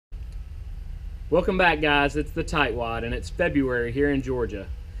Welcome back, guys. It's the Tightwad and it's February here in Georgia.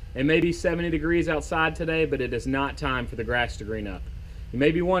 It may be 70 degrees outside today, but it is not time for the grass to green up. You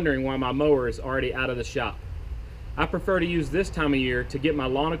may be wondering why my mower is already out of the shop. I prefer to use this time of year to get my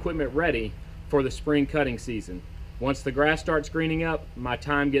lawn equipment ready for the spring cutting season. Once the grass starts greening up, my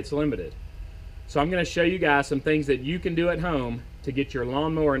time gets limited. So I'm going to show you guys some things that you can do at home to get your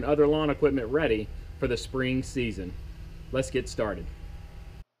lawnmower and other lawn equipment ready for the spring season. Let's get started.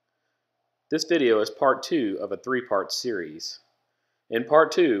 This video is part 2 of a 3-part series. In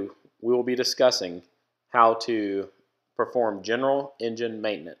part 2, we will be discussing how to perform general engine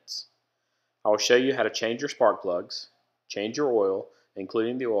maintenance. I will show you how to change your spark plugs, change your oil,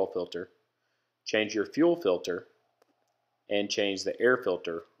 including the oil filter, change your fuel filter, and change the air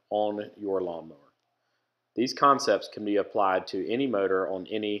filter on your lawnmower. These concepts can be applied to any motor on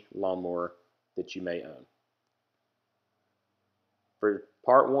any lawnmower that you may own. For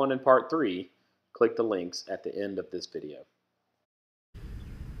part 1 and part 3, click the links at the end of this video.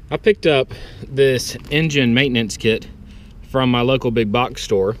 I picked up this engine maintenance kit from my local big box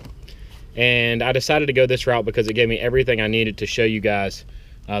store, and I decided to go this route because it gave me everything I needed to show you guys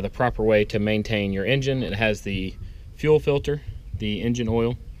the proper way to maintain your engine. It has the fuel filter, the engine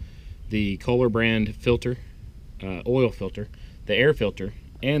oil, the Kohler brand filter, oil filter, the air filter,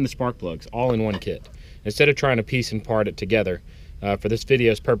 and the spark plugs all in one kit. Instead of trying to piece and part it together, for this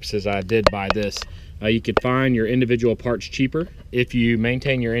video's purposes, I did buy this. You could find your individual parts cheaper. If you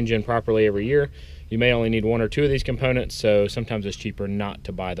maintain your engine properly every year, you may only need 1 or 2 of these components, so sometimes it's cheaper not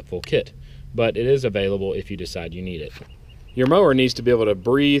to buy the full kit. But it is available if you decide you need it. Your mower needs to be able to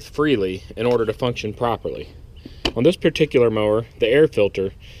breathe freely in order to function properly. On this particular mower, the air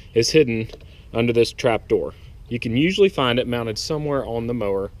filter is hidden under this trap door. You can usually find it mounted somewhere on the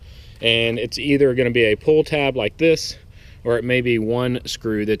mower, and it's either going to be a pull tab like this, or it may be one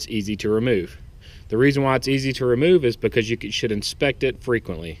screw that's easy to remove. The reason why it's easy to remove is because you should inspect it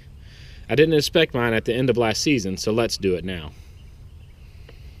frequently. I didn't inspect mine at the end of last season, so let's do it now.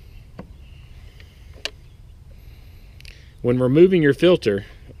 When removing your filter,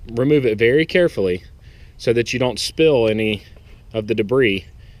 remove it very carefully so that you don't spill any of the debris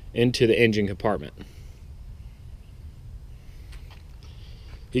into the engine compartment.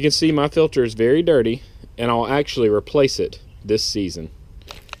 You can see my filter is very dirty, and I'll actually replace it this season.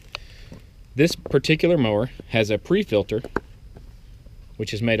 This particular mower has a pre-filter,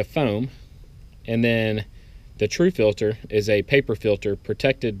 which is made of foam, and then the true filter is a paper filter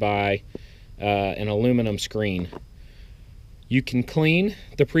protected by an aluminum screen. You can clean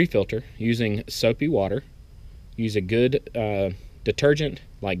the pre-filter using soapy water. Use a good detergent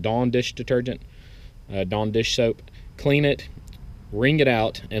like Dawn dish detergent, Dawn dish soap. Clean it, wring it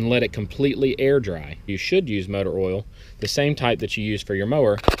out, and let it completely air dry. You should use motor oil, the same type that you use for your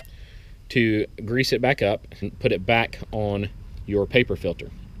mower, to grease it back up and put it back on your paper filter.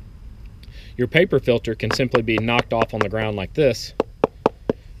 Your paper filter can simply be knocked off on the ground like this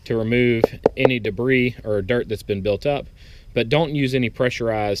to remove any debris or dirt that's been built up, but don't use any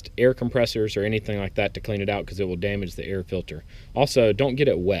pressurized air compressors or anything like that to clean it out because it will damage the air filter. Also, don't get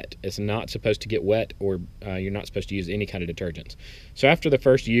it wet. It's not supposed to get wet, or you're not supposed to use any kind of detergents. So after the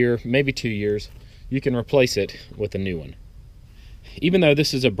first year, maybe 2 years, you can replace it with a new one. Even though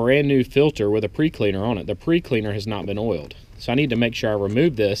this is a brand new filter with a pre-cleaner on it, the pre-cleaner has not been oiled. So I need to make sure I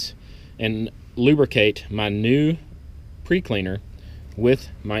remove this and lubricate my new pre-cleaner with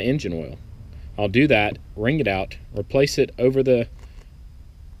my engine oil. I'll do that, wring it out, replace it over the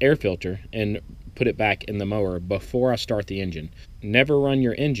air filter, and put it back in the mower before I start the engine. Never run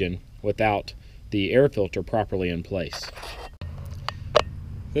your engine without the air filter properly in place.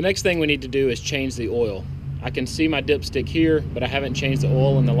 The next thing we need to do is change the oil. I can see my dipstick here, but I haven't changed the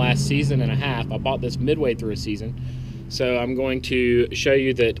oil in the last season and a half. I bought this midway through a season, so I'm going to show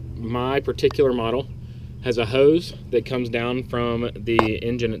you that my particular model has a hose that comes down from the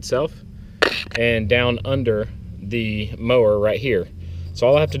engine itself and down under the mower right here. So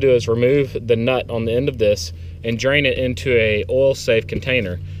all I have to do is remove the nut on the end of this and drain it into a oil safe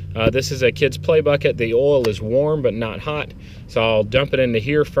container. This is a kid's play bucket. The oil is warm but not hot, so I'll dump it into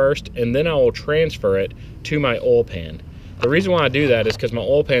here first, and then I will transfer it to my oil pan. The reason why I do that is because my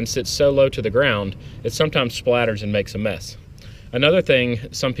oil pan sits so low to the ground, it sometimes splatters and makes a mess. Another thing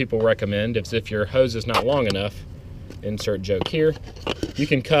some people recommend is if your hose is not long enough, insert joke here, you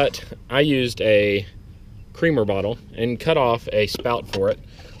can cut, I used a creamer bottle and cut off a spout for it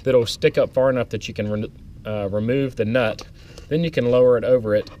that'll stick up far enough that you can remove the nut. Then you can lower it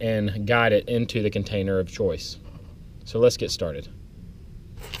over it and guide it into the container of choice. So let's get started.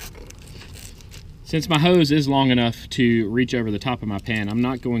 Since my hose is long enough to reach over the top of my pan, I'm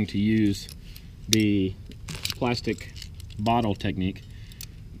not going to use the plastic bottle technique.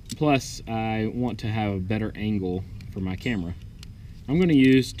 Plus, I want to have a better angle for my camera. I'm going to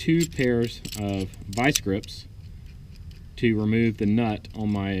use 2 pairs of vice grips to remove the nut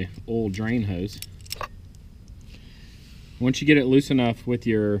on my oil drain hose. Once you get it loose enough with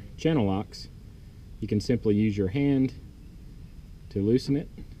your channel locks, you can simply use your hand to loosen it,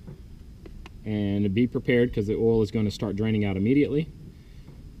 and be prepared because the oil is going to start draining out immediately.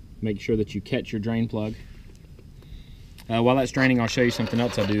 Make sure that you catch your drain plug. While that's draining, I'll show you something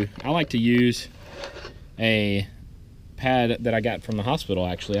else I do. I like to use a pad that I got from the hospital.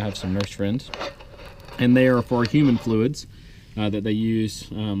 Actually, I have some nurse friends, and they are for human fluids that they use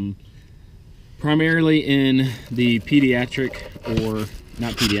primarily in the pediatric, or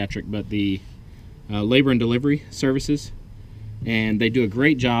not pediatric, but the labor and delivery services, and they do a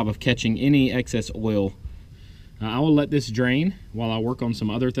great job of catching any excess oil. I will let this drain while I work on some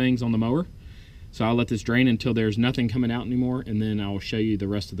other things on the mower. So I'll let this drain until there's nothing coming out anymore, and then I'll show you the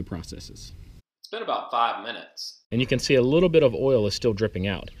rest of the processes. It's been about 5 minutes. And you can see a little bit of oil is still dripping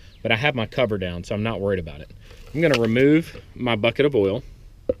out, but I have my cover down, so I'm not worried about it. I'm gonna remove my bucket of oil,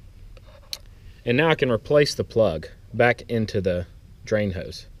 and now I can replace the plug back into the drain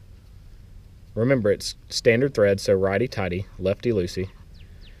hose. Remember, it's standard thread, so righty-tighty, lefty-loosey.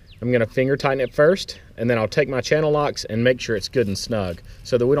 I'm gonna finger tighten it first, and then I'll take my channel locks and make sure it's good and snug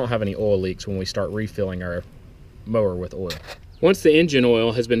so that we don't have any oil leaks when we start refilling our mower with oil. Once the engine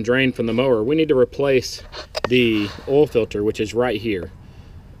oil has been drained from the mower, we need to replace the oil filter, which is right here.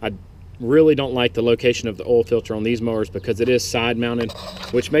 I really don't like the location of the oil filter on these mowers because it is side mounted,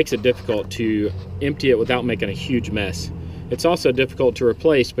 which makes it difficult to empty it without making a huge mess. It's also difficult to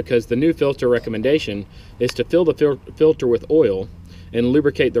replace because the new filter recommendation is to fill the filter with oil and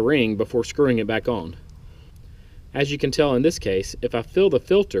lubricate the ring before screwing it back on. As you can tell in this case, if I fill the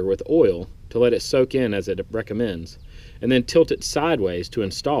filter with oil to let it soak in as it recommends, and then tilt it sideways to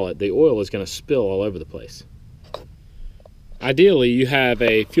install it, the oil is going to spill all over the place. Ideally, you have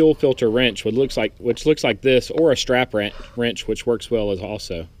a fuel filter wrench which looks like this, or a strap wrench, which works well as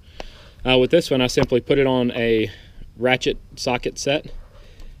also. With this one, I simply put it on a ratchet socket set,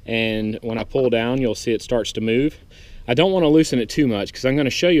 and when I pull down, you'll see it starts to move. I don't want to loosen it too much because I'm going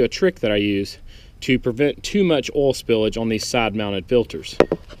to show you a trick that I use to prevent too much oil spillage on these side mounted filters.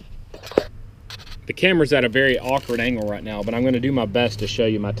 The camera's at a very awkward angle right now, but I'm going to do my best to show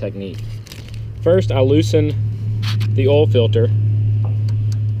you my technique. First, I loosen the oil filter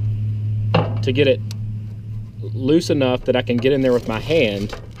to get it loose enough that I can get in there with my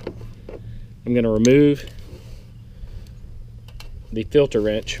hand. I'm going to remove the filter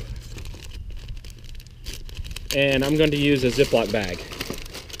wrench, and I'm going to use a Ziploc bag.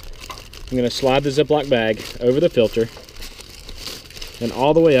 I'm going to slide the Ziploc bag over the filter and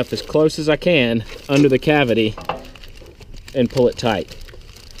all the way up as close as I can under the cavity and pull it tight.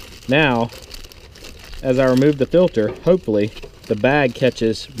 Now, as I remove the filter, hopefully the bag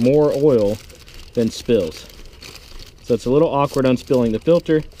catches more oil than spills. So it's a little awkward unspilling the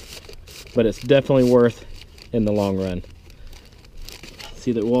filter, but it's definitely worth in the long run.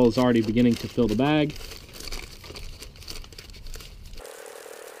 See that oil is already beginning to fill the bag.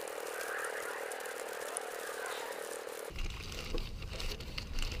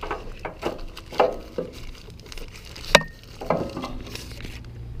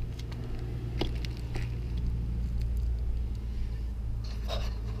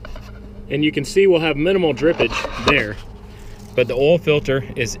 And you can see we'll have minimal drippage there, but the oil filter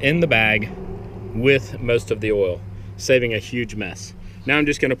is in the bag with most of the oil, saving a huge mess. Now I'm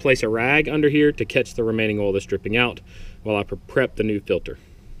just going to place a rag under here to catch the remaining oil that's dripping out while I prep the new filter.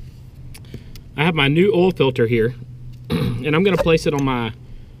 I have my new oil filter here, and I'm going to place it on my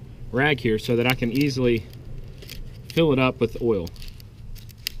rag here so that I can easily fill it up with oil.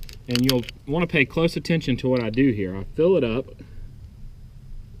 And you'll want to pay close attention to what I do here. I fill it up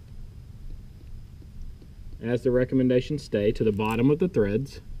as the recommendations stay to the bottom of the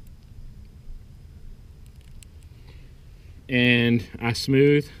threads, and I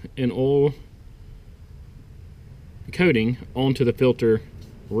smooth an oil coating onto the filter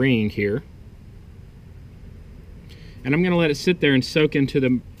ring here, and I'm going to let it sit there and soak into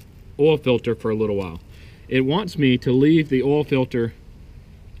the oil filter for a little while. It wants me to leave the oil filter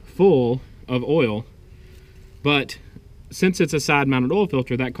full of oil, but since it's a side mounted oil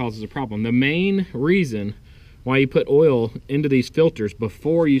filter, that causes a problem. The main reason why you put oil into these filters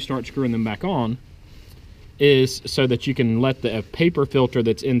before you start screwing them back on is so that you can let the paper filter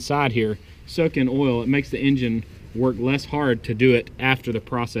that's inside here soak in oil. It makes the engine work less hard to do it after the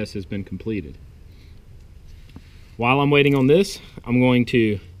process has been completed. While I'm waiting on this, I'm going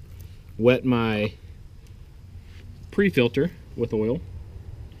to wet my pre-filter with oil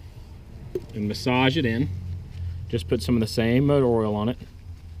and massage it in. Just put some of the same motor oil on it.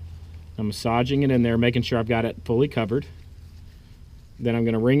 I'm massaging it in there, making sure I've got it fully covered. Then I'm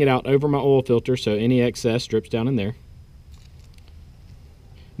going to wring it out over my oil filter so any excess drips down in there.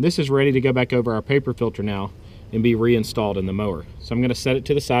 This is ready to go back over our paper filter now and be reinstalled in the mower. So I'm going to set it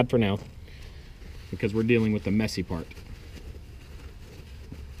to the side for now because we're dealing with the messy part.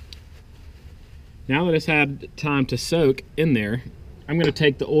 Now that it's had time to soak in there, I'm going to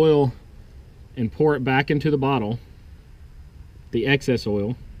take the oil and pour it back into the bottle, the excess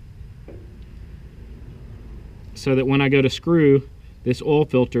oil, so that when I go to screw this oil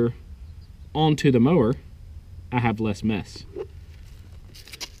filter onto the mower, I have less mess.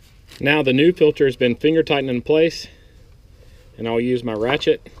 Now the new filter has been finger tightened in place, and I'll use my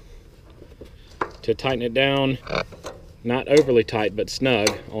ratchet to tighten it down, not overly tight but snug,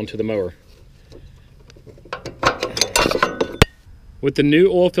 onto the mower. With the new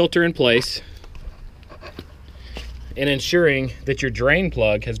oil filter in place and ensuring that your drain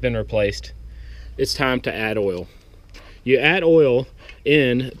plug has been replaced, it's time to add oil. You add oil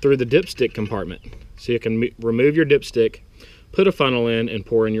in through the dipstick compartment. So you can remove your dipstick, put a funnel in, and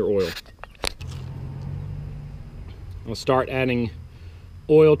pour in your oil. I'll start adding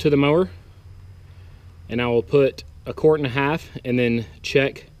oil to the mower, and I will put 1.5 quarts and then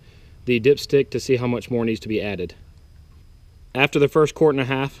check the dipstick to see how much more needs to be added. After the first 1.5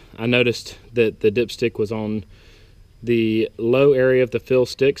 quarts, I noticed that the dipstick was on the low area of the fill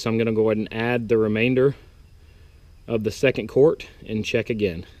stick, so I'm going to go ahead and add the remainder of the 2nd quart and check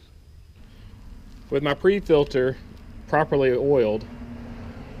again. With my pre-filter properly oiled,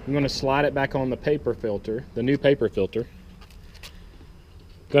 I'm going to slide it back on the paper filter, the new paper filter.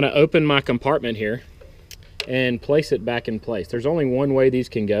 I'm going to open my compartment here and place it back in place. There's only one way these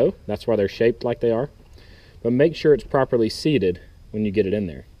can go, that's why they're shaped like they are. But make sure it's properly seated when you get it in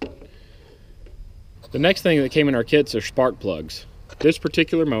there. The next thing that came in our kits are spark plugs. This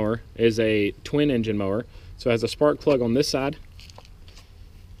particular mower is a twin engine mower, so it has a spark plug on this side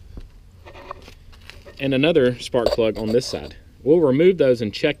and another spark plug on this side. We'll remove those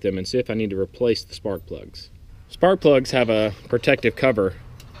and check them and see if I need to replace the spark plugs. Spark plugs have a protective cover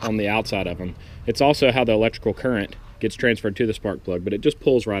on the outside of them. It's also how the electrical current gets transferred to the spark plug, but it just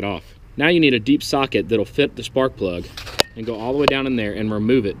pulls right off. Now you need a deep socket that'll fit the spark plug and go all the way down in there and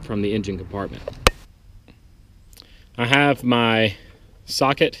remove it from the engine compartment. I have my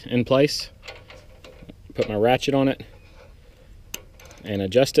socket in place. Put my ratchet on it and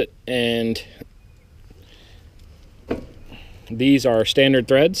adjust it, and these are standard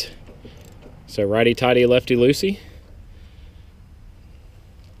threads, so righty tighty, lefty loosey.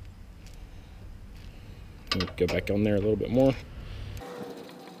 Go back on there a little bit more.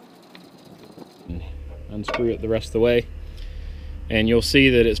 Unscrew it the rest of the way, and you'll see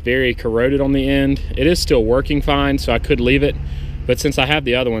that it's very corroded on the end. It is still working fine, so I could leave it, but since I have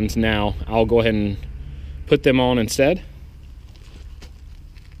the other ones now, I'll go ahead and put them on instead.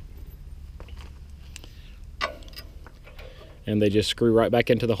 And they just screw right back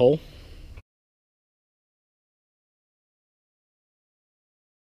into the hole.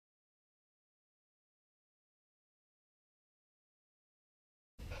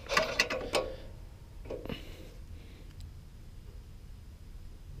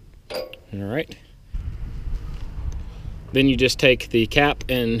 All right. Then you just take the cap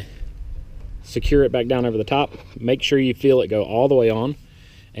and secure it back down over the top. Make sure you feel it go all the way on,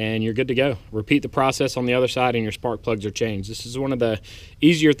 and you're good to go. Repeat the process on the other side and your spark plugs are changed. This is one of the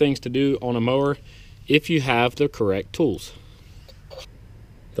easier things to do on a mower if you have the correct tools.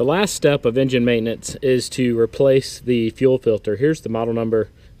 The last step of engine maintenance is to replace the fuel filter. Here's the model number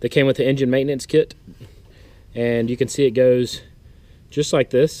that came with the engine maintenance kit, and you can see it goes just like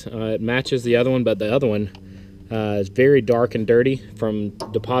this. It matches the other one, but the other one is very dark and dirty from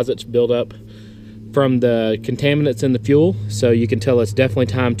deposits built up from the contaminants in the fuel, so you can tell it's definitely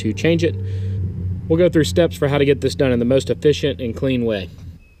time to change it. We'll go through steps for how to get this done in the most efficient and clean way.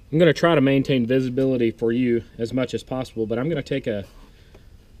 I'm going to try to maintain visibility for you as much as possible, but I'm going to take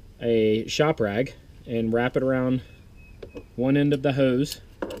a shop rag and wrap it around one end of the hose,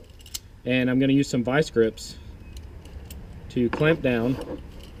 and I'm going to use some vice grips to clamp down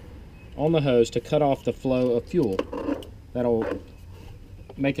on the hose to cut off the flow of fuel. That'll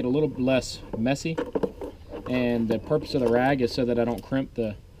make it a little less messy, and the purpose of the rag is so that I don't crimp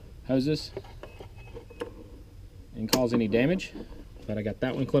the hoses and cause any damage. But I got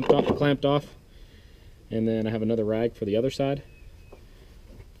that one clamped off, and then I have another rag for the other side,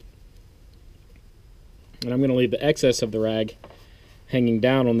 and I'm going to leave the excess of the rag hanging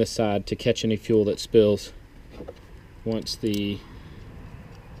down on this side to catch any fuel that spills once the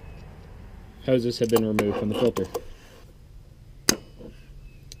hoses have been removed from the filter.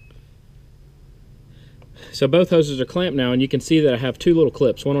 So both hoses are clamped now, and you can see that I have two little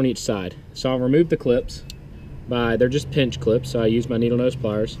clips, one on each side. So I'll remove the clips they're just pinch clips, so I use my needle nose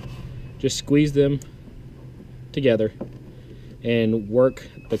pliers. Just squeeze them together and work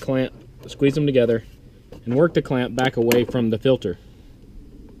the clamp, squeeze them together and work the clamp back away from the filter.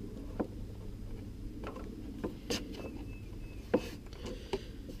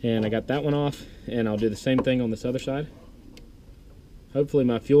 And I got that one off, and I'll do the same thing on this other side. Hopefully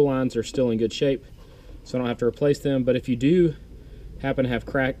my fuel lines are still in good shape, so I don't have to replace them. But if you do happen to have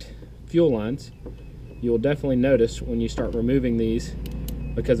cracked fuel lines, you'll definitely notice when you start removing these,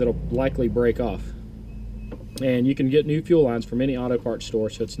 because it'll likely break off. And you can get new fuel lines from any auto parts store,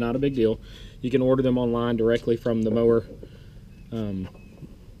 so it's not a big deal. You can order them online directly from the Mower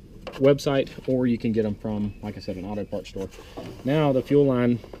website, or you can get them from, like I said, an auto parts store. Now the fuel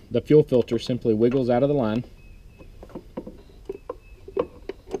line, the fuel filter simply wiggles out of the line.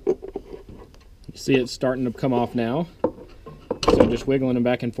 You see it's starting to come off now. So I'm just wiggling them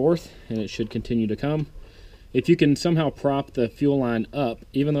back and forth, and it should continue to come. If you can somehow prop the fuel line up,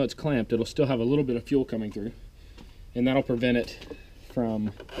 even though it's clamped, it'll still have a little bit of fuel coming through, and that'll prevent it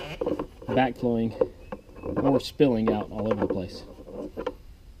from backflowing or spilling out all over the place.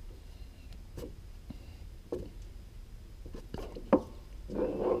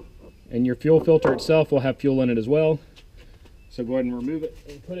 And your fuel filter itself will have fuel in it as well, so go ahead and remove it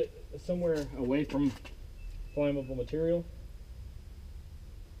and put it somewhere away from flammable material.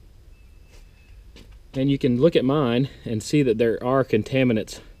 And you can look at mine and see that there are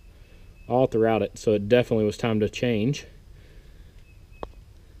contaminants all throughout it, so it definitely was time to change.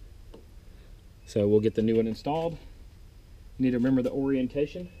 So we'll get the new one installed. You need to remember the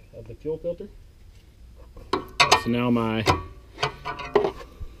orientation of the fuel filter. So now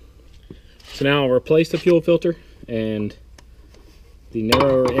I'll replace the fuel filter, and the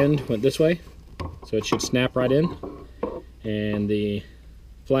narrower end went this way, so it should snap right in, and the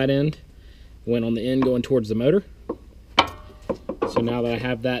flat end went on the end going towards the motor. So now that I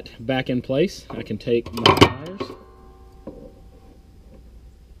have that back in place, I can take my pliers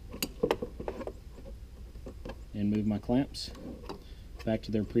and move my clamps back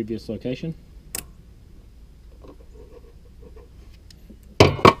to their previous location.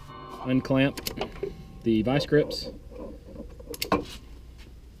 Unclamp the vice grips.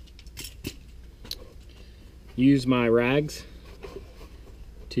 Use my rags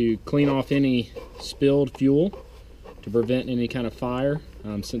to clean off any spilled fuel to prevent any kind of fire.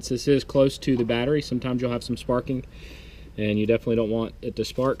 Since this is close to the battery, sometimes you'll have some sparking, and you definitely don't want it to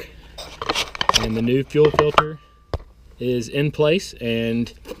spark. And the new fuel filter is in place,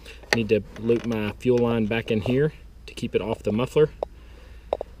 and I need to loop my fuel line back in here to keep it off the muffler,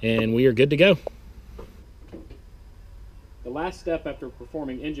 and we are good to go. The last step after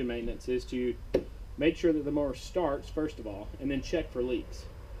performing engine maintenance is to make sure that the mower starts first of all, and then check for leaks.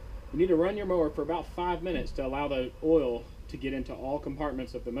 You need to run your mower for about 5 minutes to allow the oil to get into all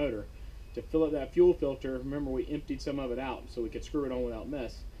compartments of the motor. To fill up that fuel filter, remember we emptied some of it out so we could screw it on without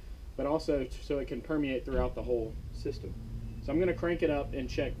mess, but also so it can permeate throughout the whole system. So I'm going to crank it up and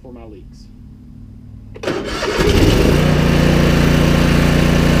check for my leaks.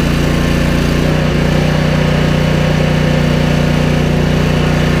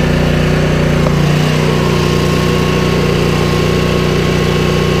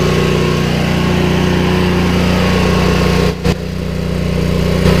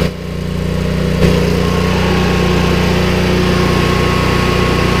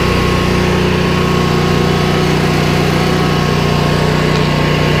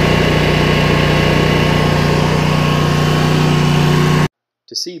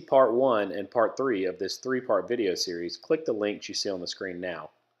 To see part 1 and part 3 of this 3-part video series, click the links you see on the screen now.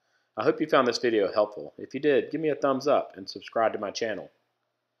 I hope you found this video helpful. If you did, give me a thumbs up and subscribe to my channel.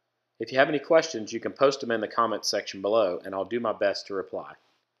 If you have any questions, you can post them in the comments section below, and I'll do my best to reply.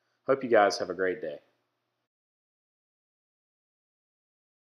 Hope you guys have a great day.